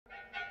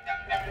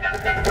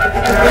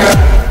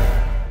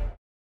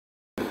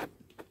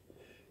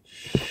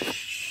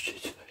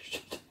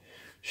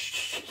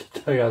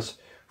Hey guys,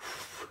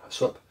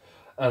 what's up?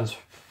 And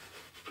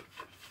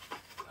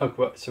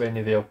welcome back to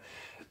any video.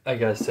 I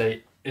gotta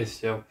say,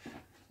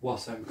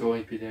 what I'm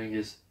going to be doing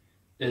is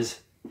I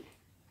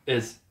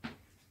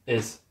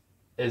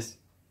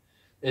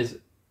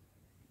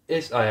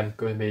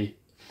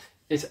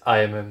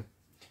am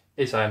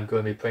going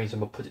to be playing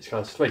some Puppet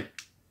Cards 3.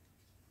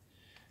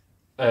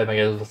 I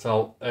guess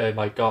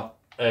I got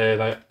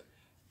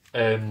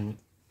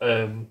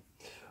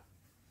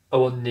I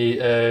won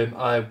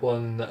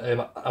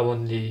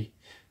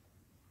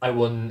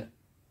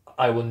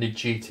the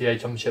GTA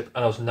Championship,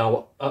 and I'm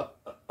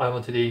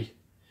on to the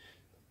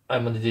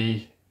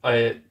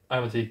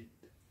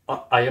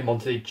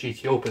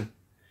GT Open.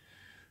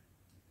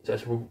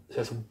 So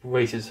that's some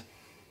races,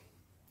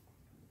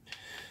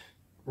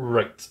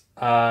 right?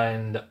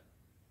 And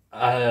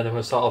I'm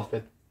gonna start off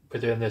with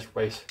doing this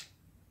race.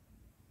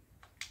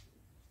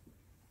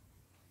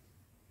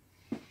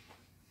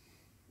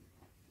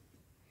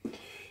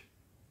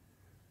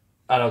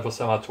 And I'll just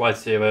try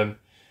to do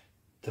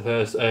the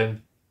first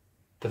thing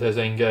this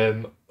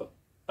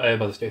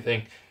new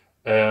thing.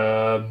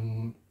 I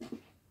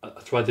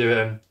try to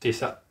do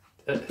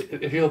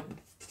if you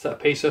set a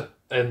pacer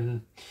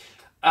and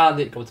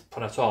it goes to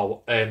pun at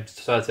all.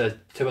 So I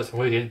said tip up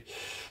some reading.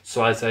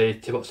 So I say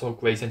tip up some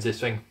grades into this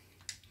thing,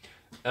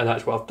 and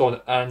that's what I've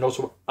done. And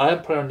also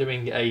I'm planning on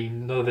doing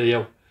another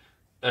video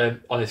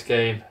on this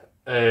game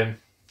after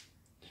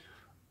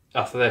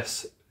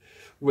this,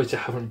 which I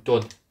haven't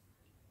done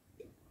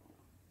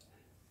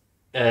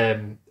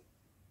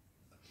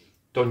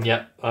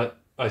yet on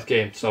this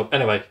game. So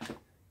anyway,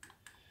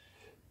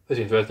 I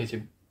need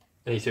to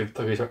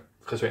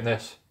concentrate on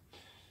this.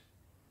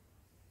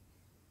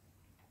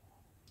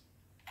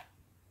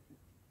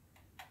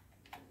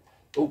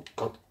 Oh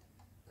god!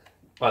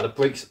 Right, the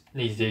brakes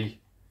need to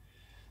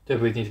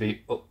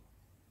be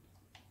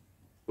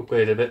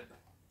upgraded a bit.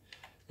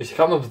 Because I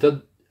can't remember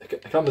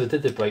if they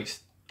did the brakes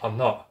or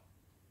not.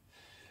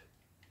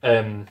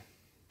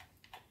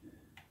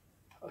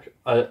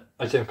 I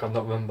think I'm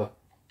not remember.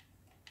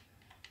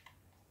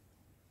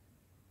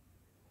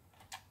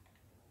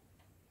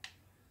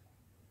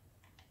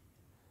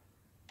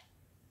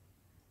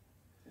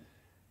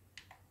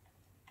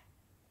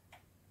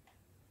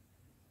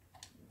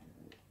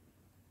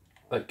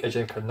 Like, I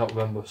think I'm not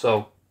remember.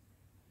 So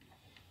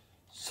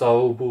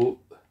we're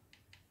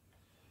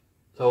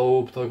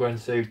going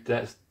to do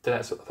the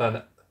next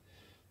then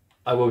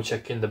I will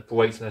check in the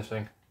brakes and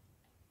everything.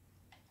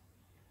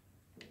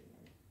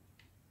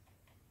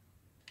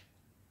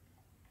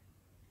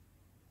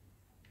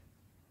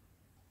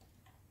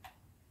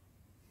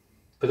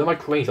 But then my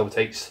cranes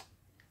overtakes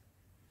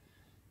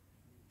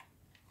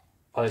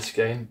on this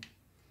game.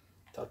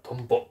 That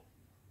dumb butt.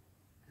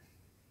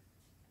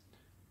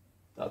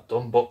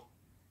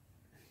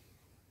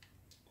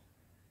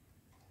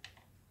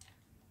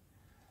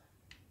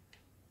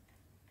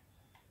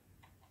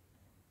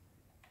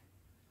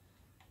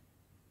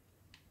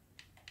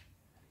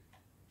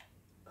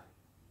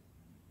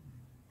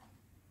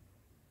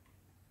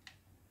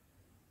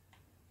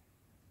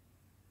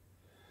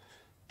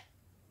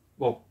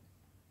 Well,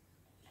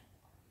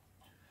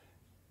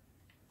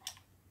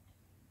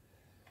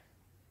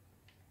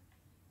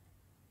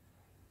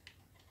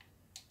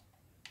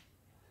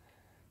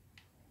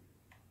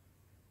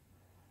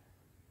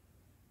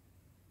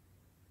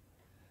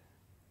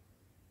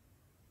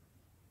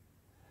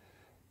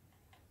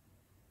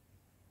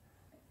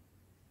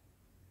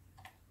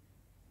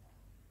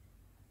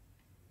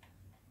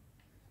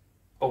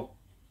 oh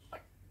my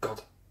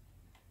god.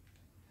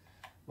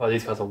 Well,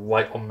 these guys are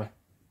white on me.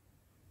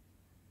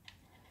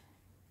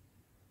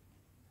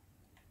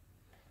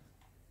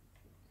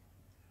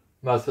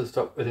 Mazda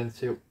stop within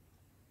 2.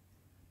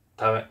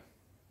 Damn it.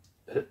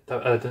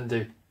 I didn't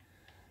do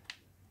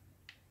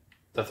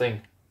the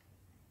thing.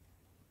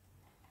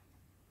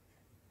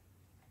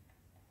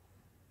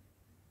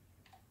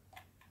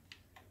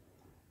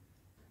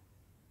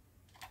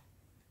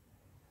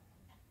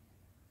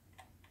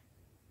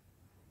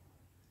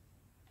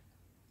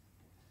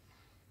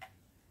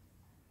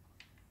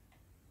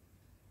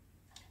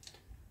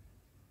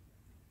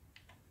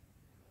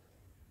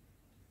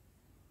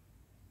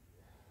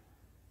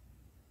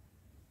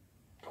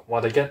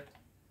 What again?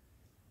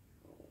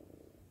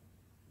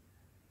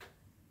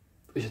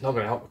 Which is not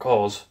going to help the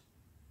cause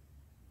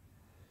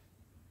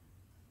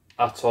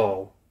at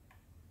all.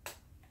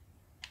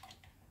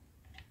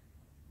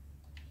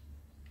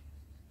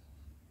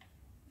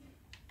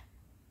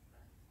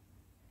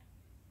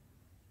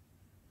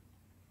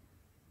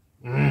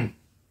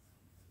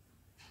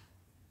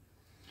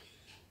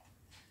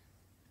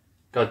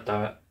 God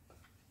damn it.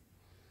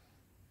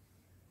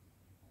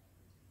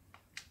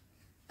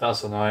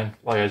 That's annoying.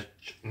 Like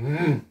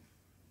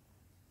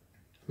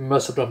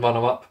must have done run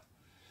them up.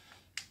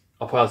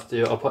 I'll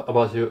probably have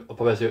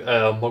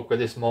to upgrade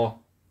this more.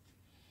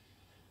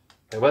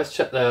 Okay, let's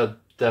check the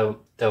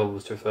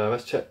devils to refer.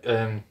 Let's check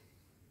the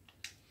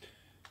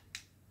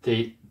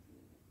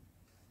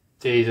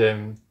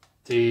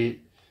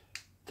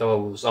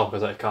devils. Oh,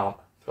 because I can't.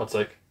 For God's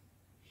sake.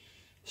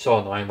 So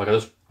annoying. Like I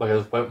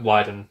just went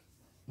wide and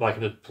like I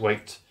just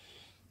braked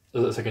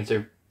the second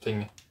two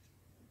thing.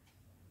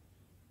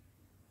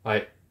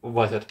 Right,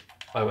 what is it?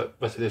 Right,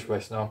 let's do this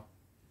race now.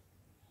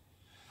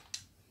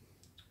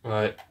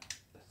 Right,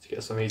 let's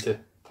get some easy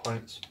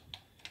points.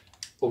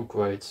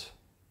 Upgrades.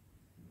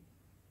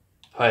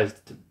 Tires,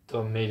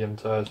 the medium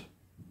tires.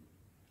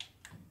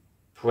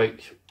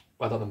 Brake,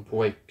 I don't know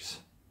brakes.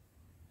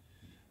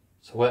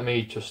 So let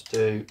me just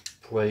do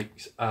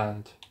brakes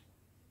and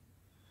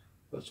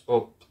let's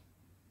up.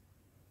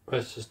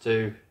 Let's just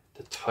do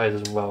the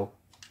tires as well.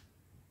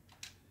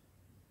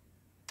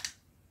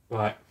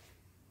 Right.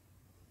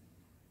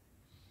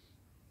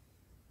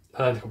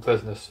 And then the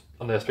compressiveness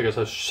on this because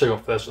I was showing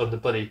off first on the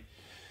bloody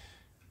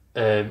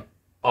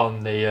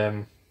on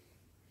the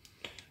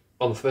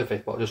third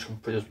face, but I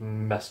just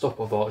messed up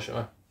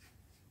unfortunately.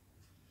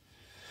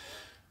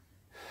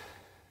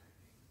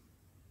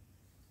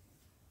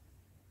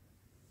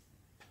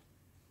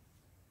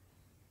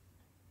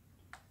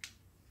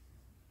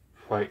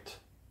 Right.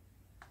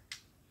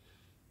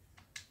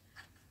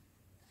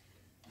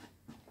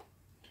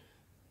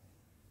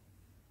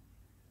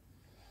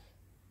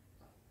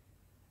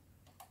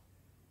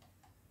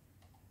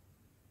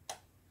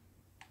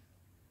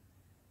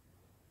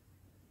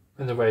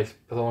 In the race,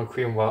 but on a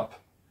cream wrap.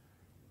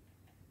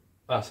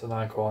 That's the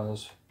 9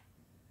 corners.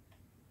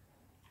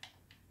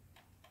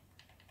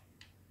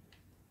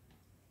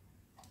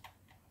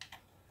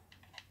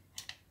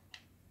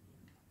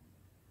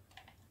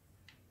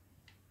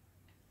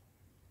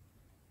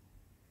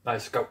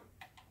 Nice, go.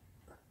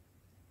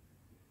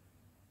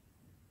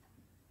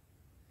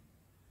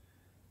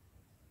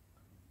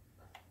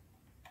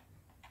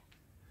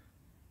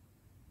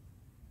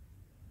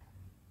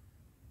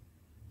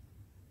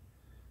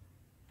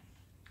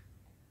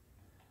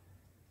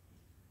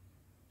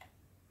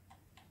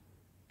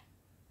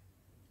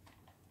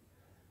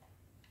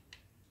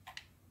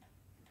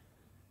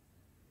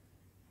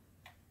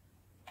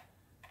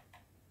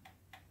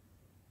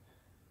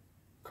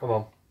 Come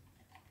on.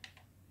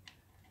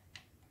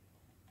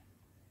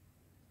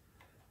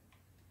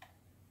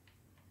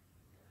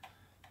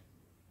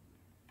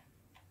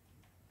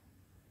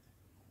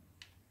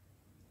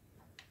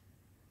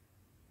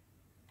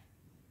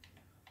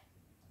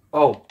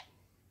 Oh,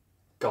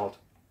 God.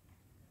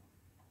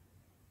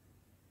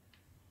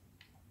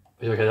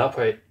 Okay, that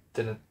plate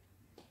didn't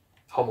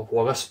help my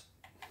progress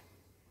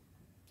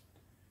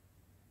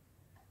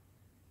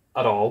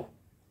at all.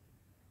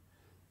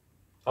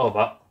 Oh,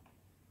 that.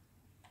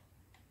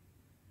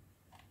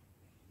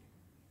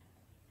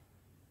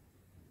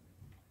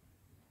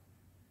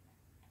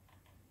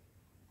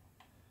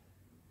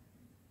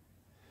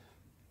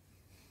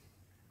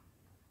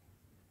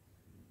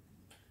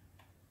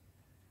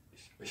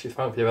 She's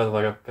trying to be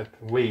like a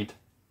weed.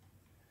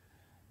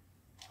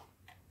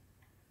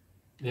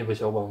 Maybe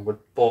so one would,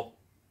 but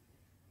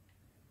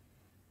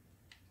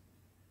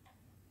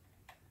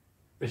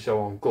it's so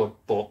on good,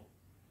 but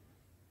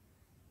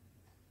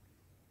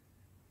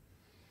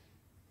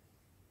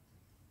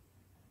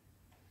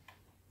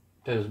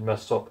it was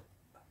messed up.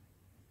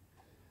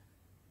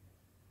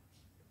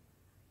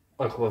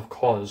 A couple of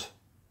corners,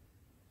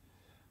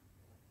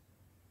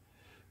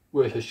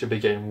 which I should be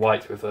getting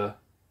white with her.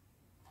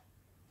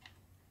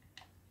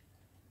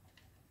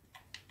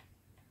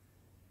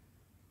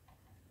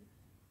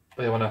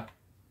 But you wanna.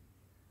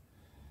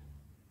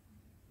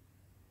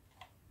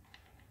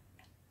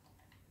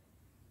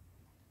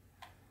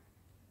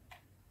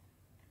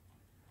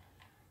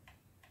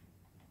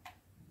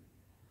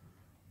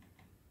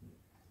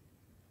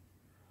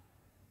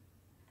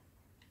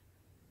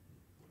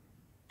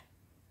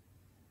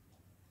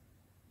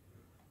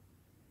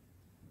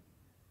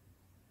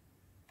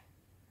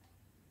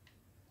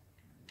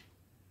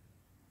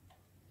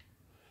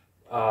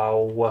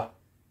 Ow. Well,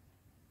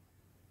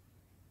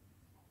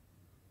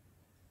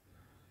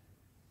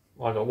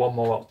 I got one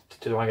more up to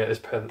do. I get this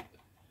pair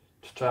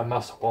to try and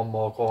master one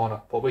more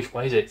corner. But which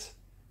one is it?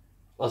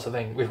 That's the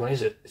thing. Which one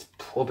is it? It's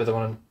probably the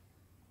one.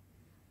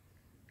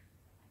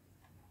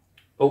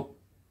 Oh,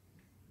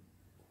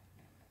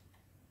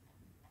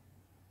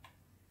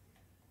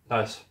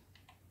 nice.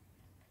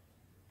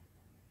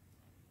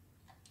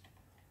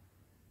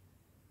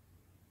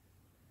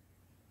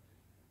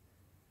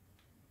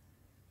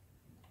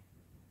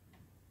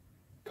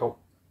 Cool.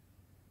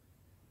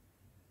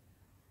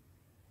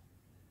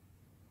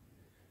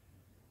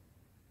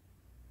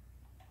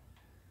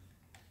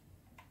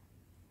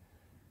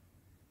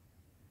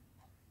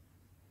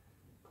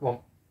 Come on.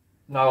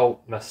 Now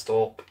messed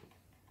up.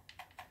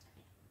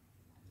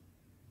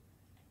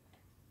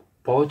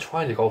 But we're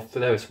trying to go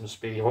through there with some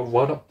speed.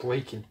 We're not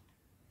braking.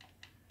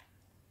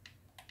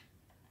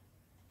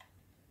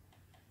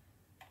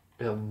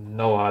 We have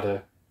no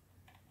idea.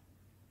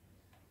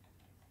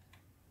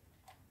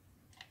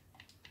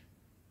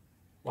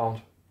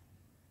 Round.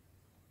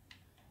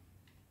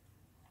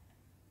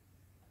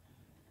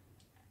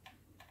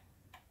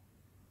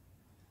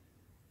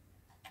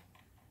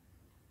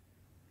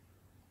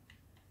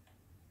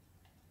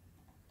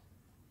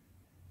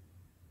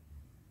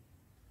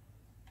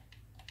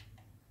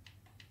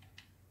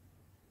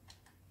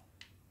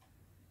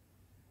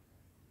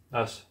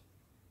 Nice.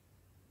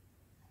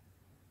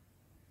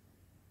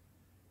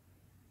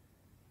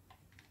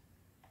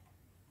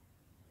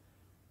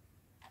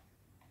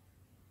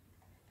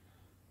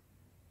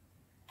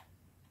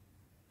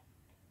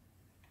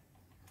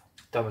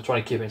 Damn, we're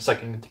trying to keep it in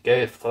second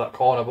gear for that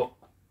corner, but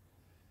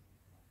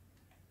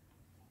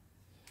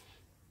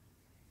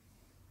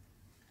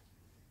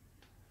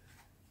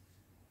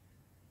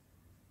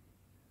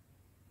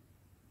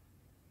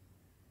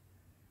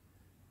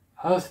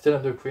how else did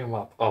I do green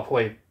lap? Oh,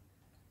 probably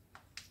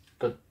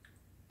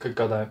could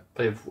go down.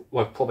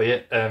 Well, probably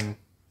it.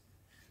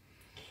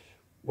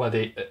 One of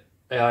the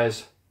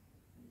AIs,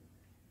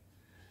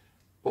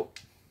 but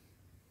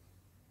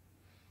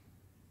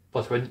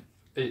win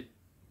it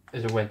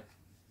is a win.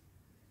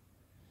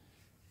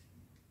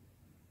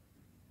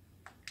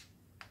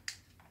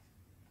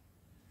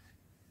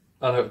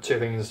 I know two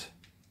things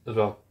as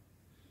well,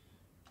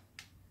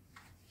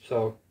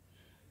 so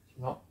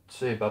not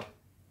too bad.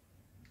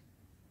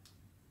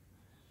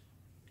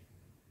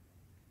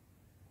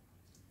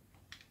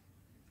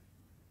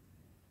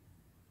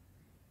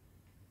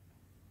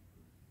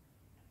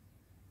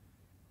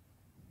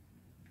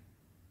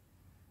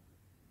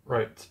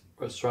 Right,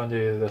 let's try and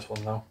do this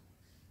one now.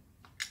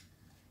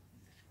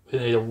 We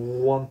need a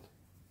 1.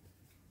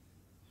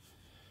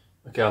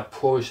 Okay, I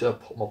probably should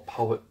have put more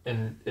power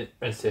in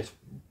this.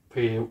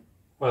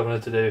 What I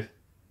wanted to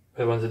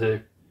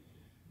do.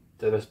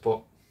 Do this,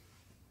 but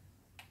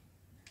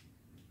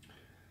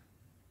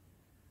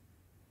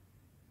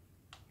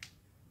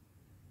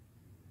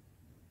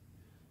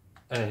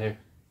anywho,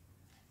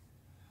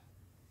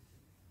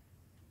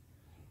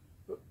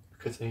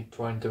 because I need to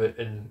try and do it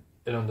in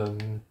under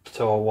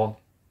 201.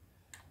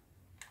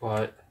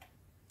 Right.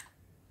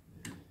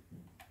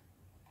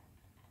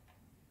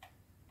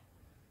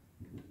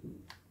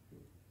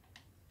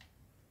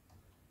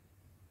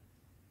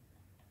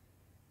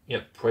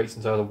 Yep, brakes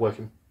inside are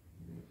working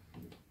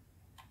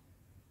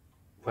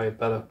way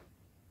better.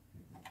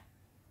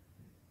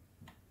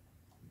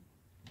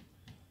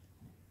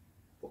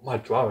 But my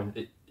driving,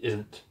 it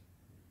isn't.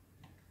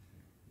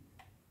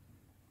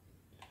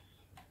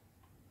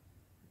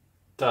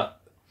 That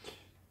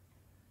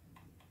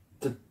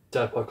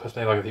probably cost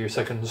me like a few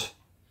seconds.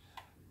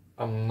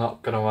 I'm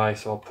not gonna lie,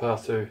 so I'll put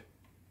that through.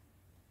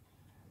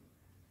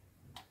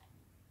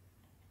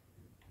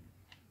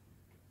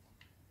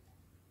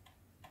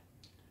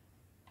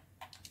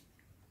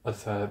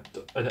 That's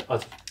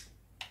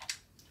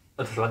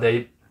one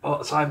day all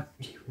the time,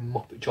 you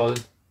Muppet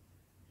Jordan.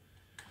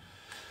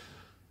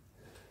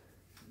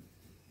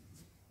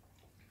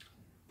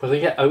 But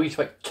they get at least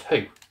like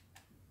 2.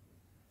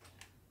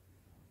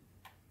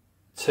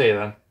 2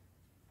 then.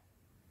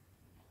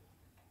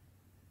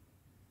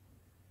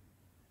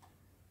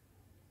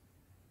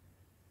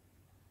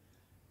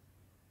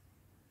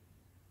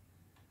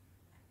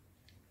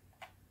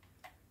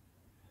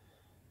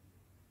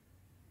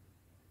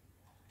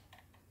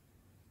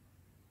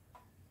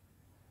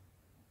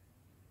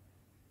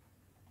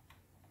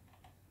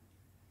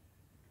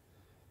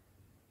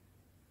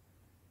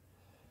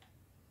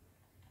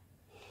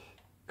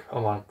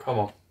 Come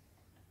on.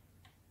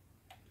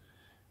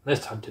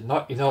 This time did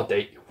not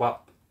inundate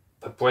what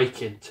the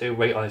braking too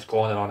late on his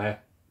corner on here.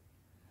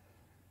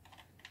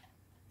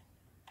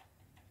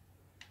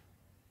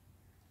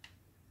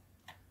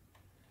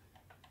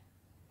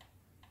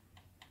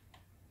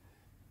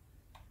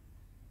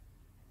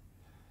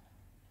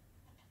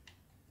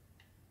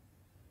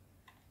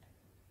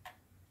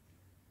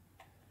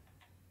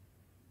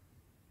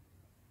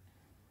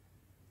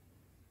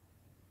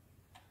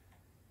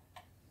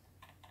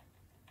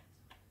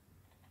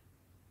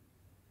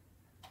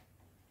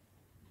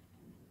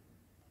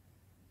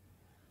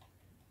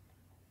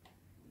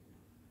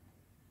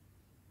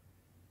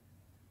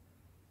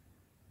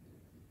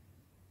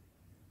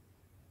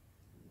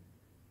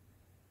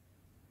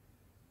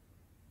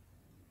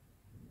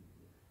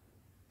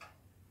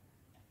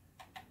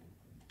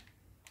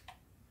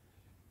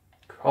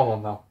 Come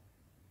on now.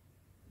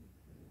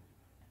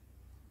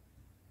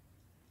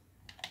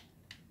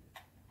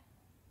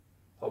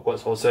 That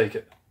was, I'll take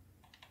it.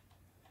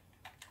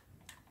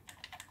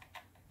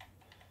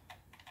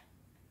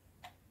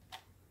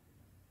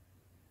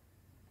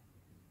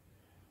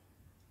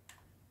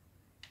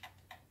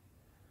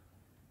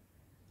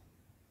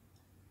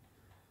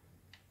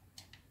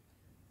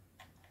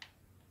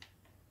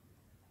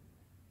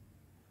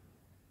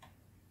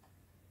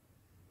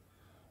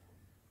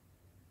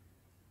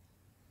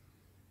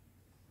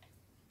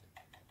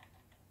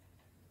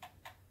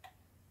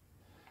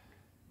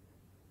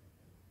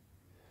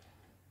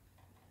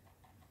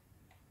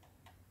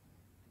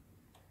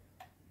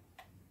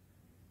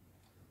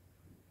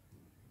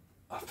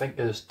 I think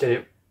they just did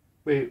it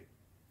with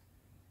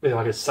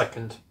like a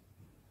second.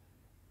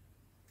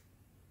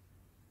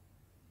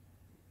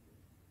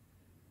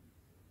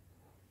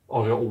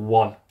 Only got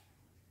 1.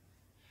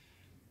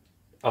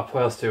 I'll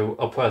play us to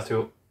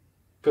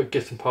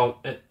get some power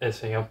in this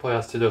thing. I'll play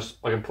us to just,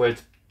 I can play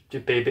to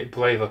be a bit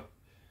braver.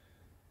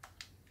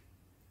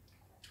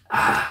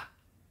 Ah!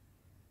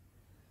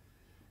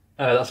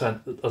 That's fine.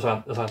 That's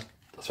fine. That's fine.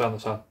 That's fine.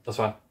 That's fine. That's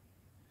fine.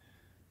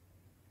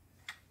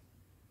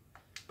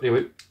 But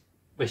anyway,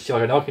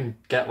 I know I can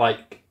get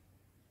like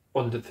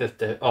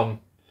 150 on.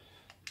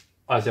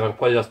 I think I can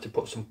probably have to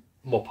put some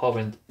more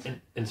power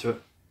into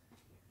it.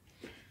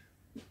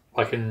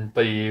 I can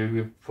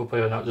be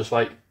probably not just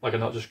like I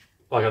not just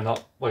like I'm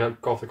not like I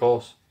go off the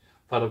course.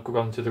 If I go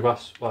onto the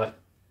grass like.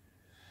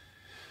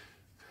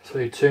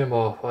 So 2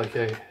 more.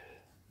 Okay.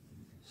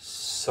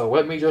 So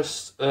let me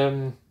just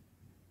do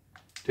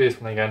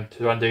this one again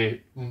to run the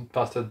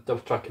faster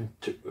double tracking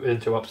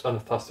into apps and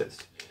the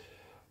fastest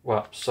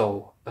wrap.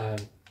 So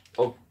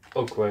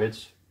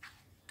upgrades,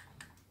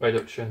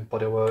 reduction,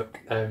 bodywork,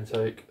 air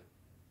intake,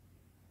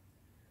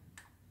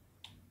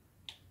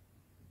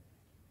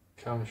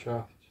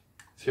 camshaft,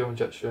 fuel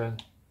injection,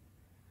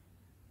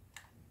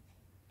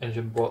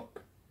 engine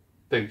block,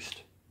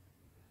 boost.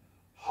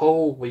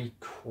 Holy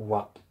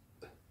crap.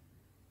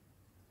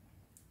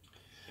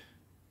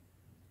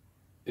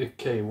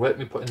 Okay, let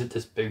me put in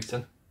this boost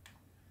in.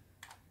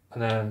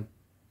 And then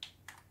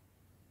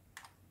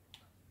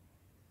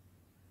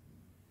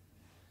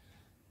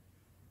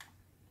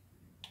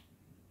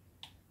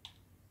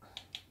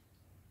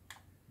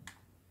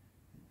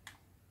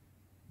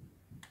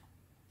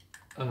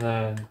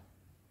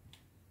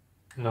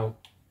no,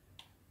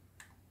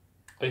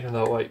 even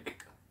though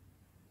like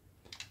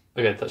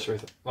okay, that's the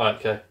reason. Right,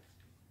 okay,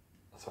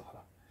 that's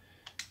not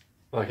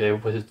okay.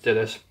 We'll just do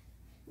this.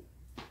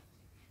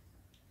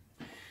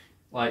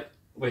 Like,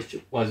 which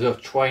was a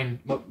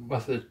trying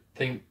method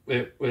thing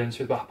within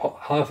 2 but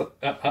how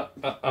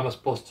am I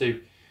supposed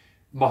to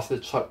master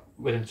the track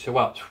within 2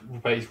 apps,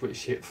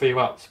 which 3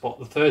 apps, but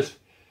the third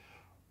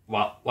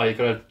what you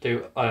gotta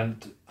do,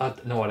 and I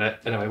don't know what it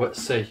anyway.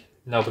 Let's see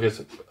now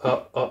because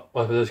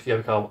well, this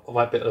give a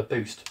right bit of a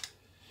boost.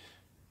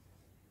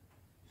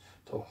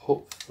 So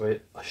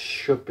hopefully I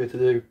should be able to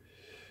do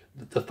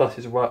the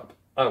fastest wrap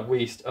at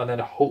least, and then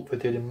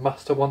hopefully do the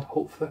master one.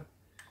 Hopefully,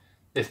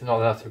 if not,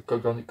 then I have to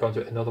go and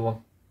do another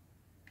one.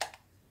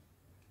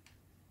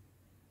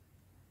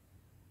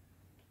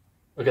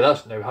 Okay,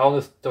 that's new. How on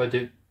earth do I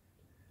do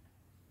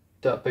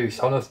that boost?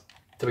 How on earth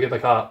do we get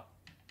back out?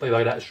 Like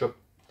an extra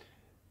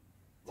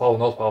 12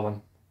 knots power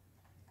then.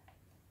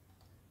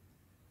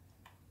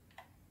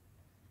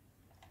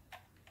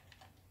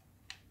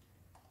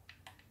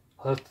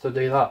 How on earth do I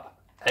do that?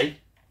 A?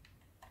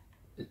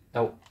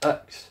 No.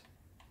 X?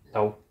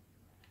 No.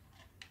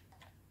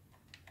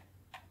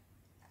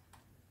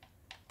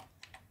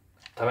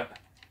 Damn it.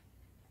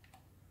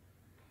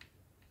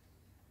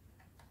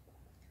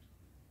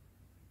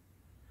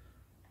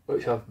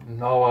 Which I have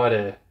no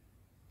idea.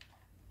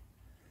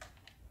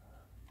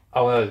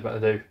 How on earth is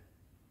meant to do.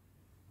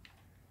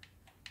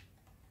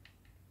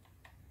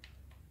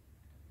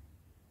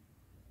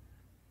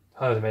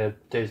 How on earth made a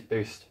day's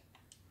boost?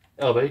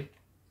 LB?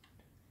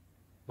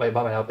 Wait,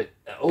 Batman LB.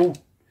 Oh!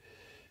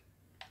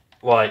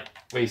 Right,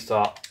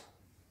 restart.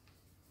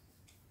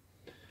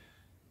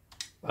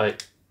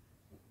 Right.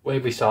 When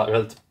we restart,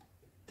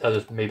 that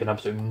just me being an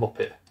absolute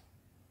muppet.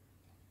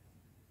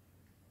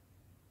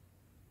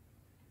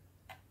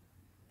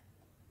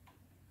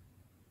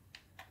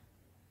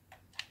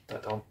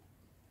 That don't.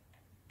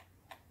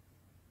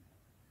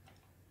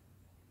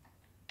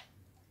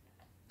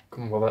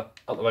 Come on, Robert,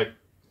 out the way.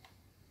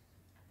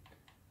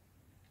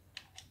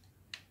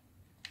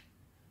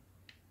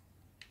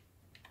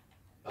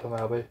 I don't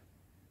know, LB.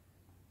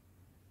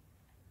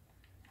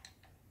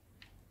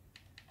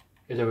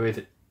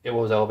 It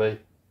was LB.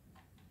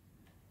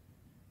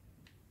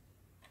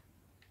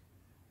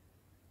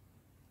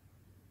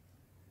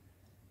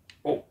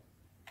 Oh.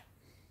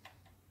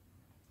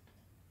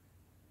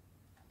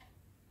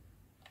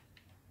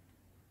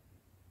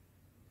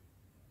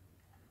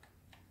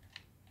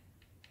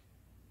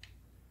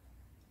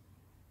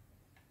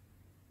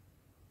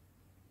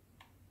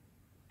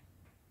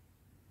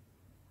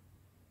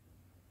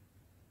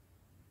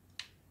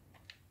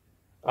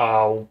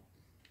 Ow.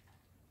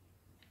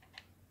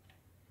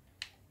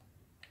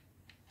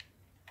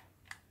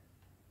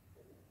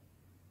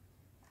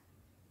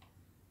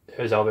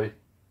 Here's LB.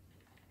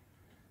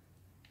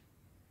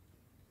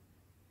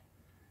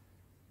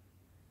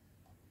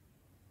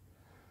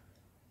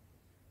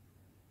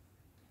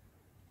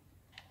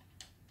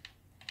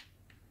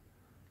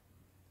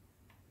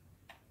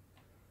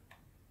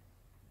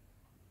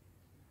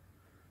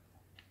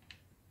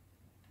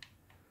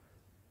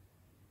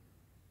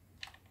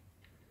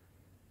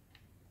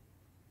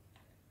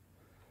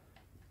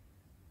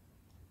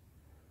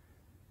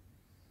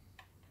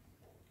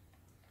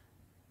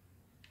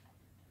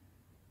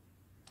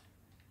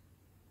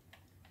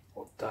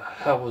 What the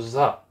hell was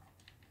that?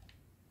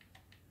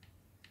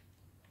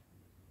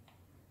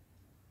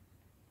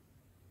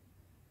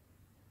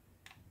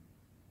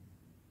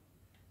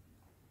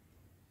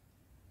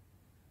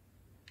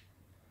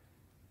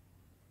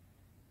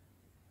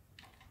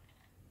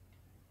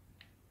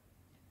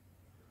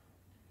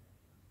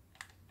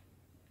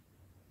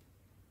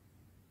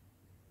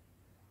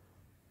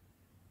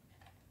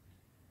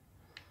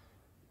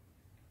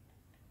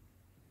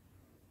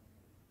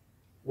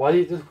 why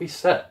did it just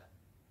reset?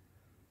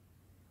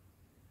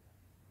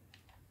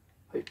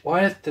 Like,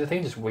 why did the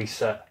thing just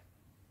reset?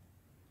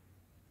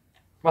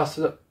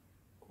 Master,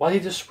 why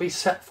did it just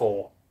reset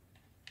for?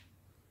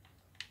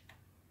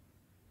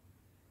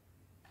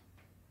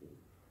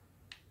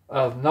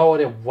 I have no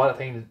idea what the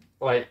thing,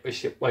 like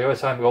every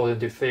time we go and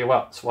do 3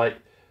 reps, like,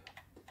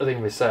 the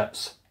thing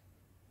resets.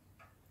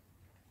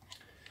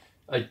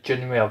 I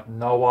genuinely have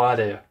no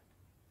idea.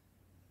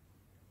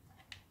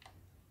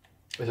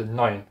 It's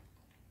annoying.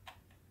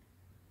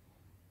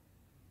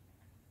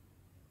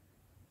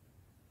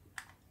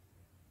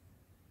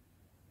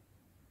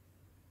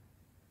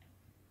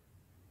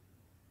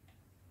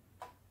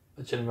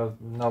 I genuinely have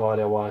no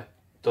idea why it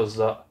does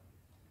that.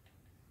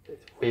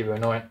 It's really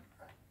annoying.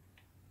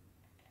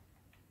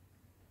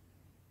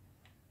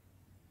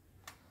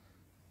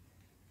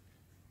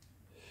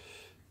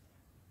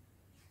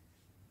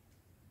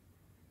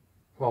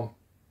 Come on.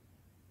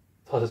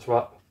 That's this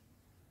wrap.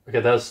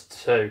 Okay, there's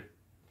 2.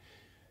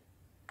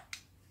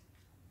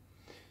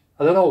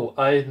 I don't know.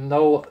 I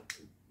know.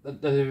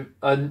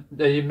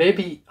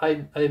 Maybe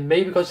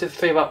maybe because it's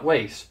 3 rep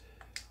race,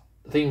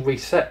 the thing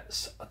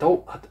resets.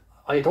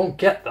 I don't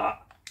get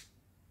that.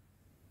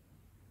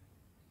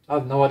 I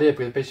have no idea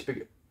because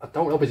basically I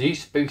don't know, because I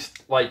used to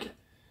boost like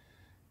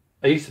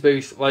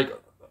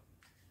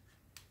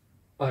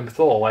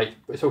before, like,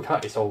 it's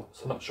okay, so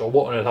I'm not sure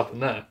what on earth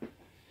happened there.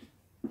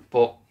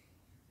 But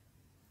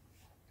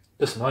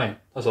it's annoying,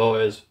 that's all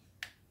it is.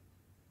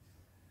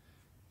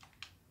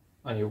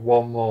 I need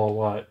one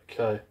more, right,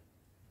 okay.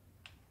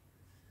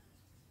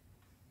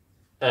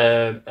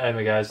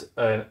 Anyway guys,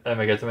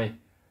 anyway to me.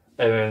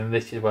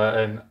 This is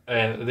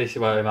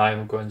where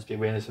I'm going to be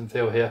winning some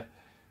feel here.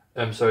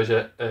 So is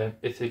it,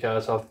 if you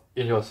guys have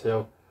in your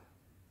seal,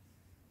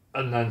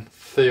 and then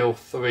feel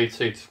free to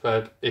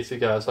subscribe if you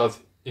guys have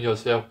in your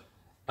seal,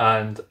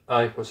 and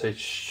I will say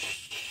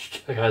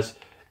guys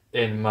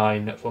in my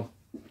next one.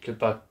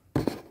 Goodbye.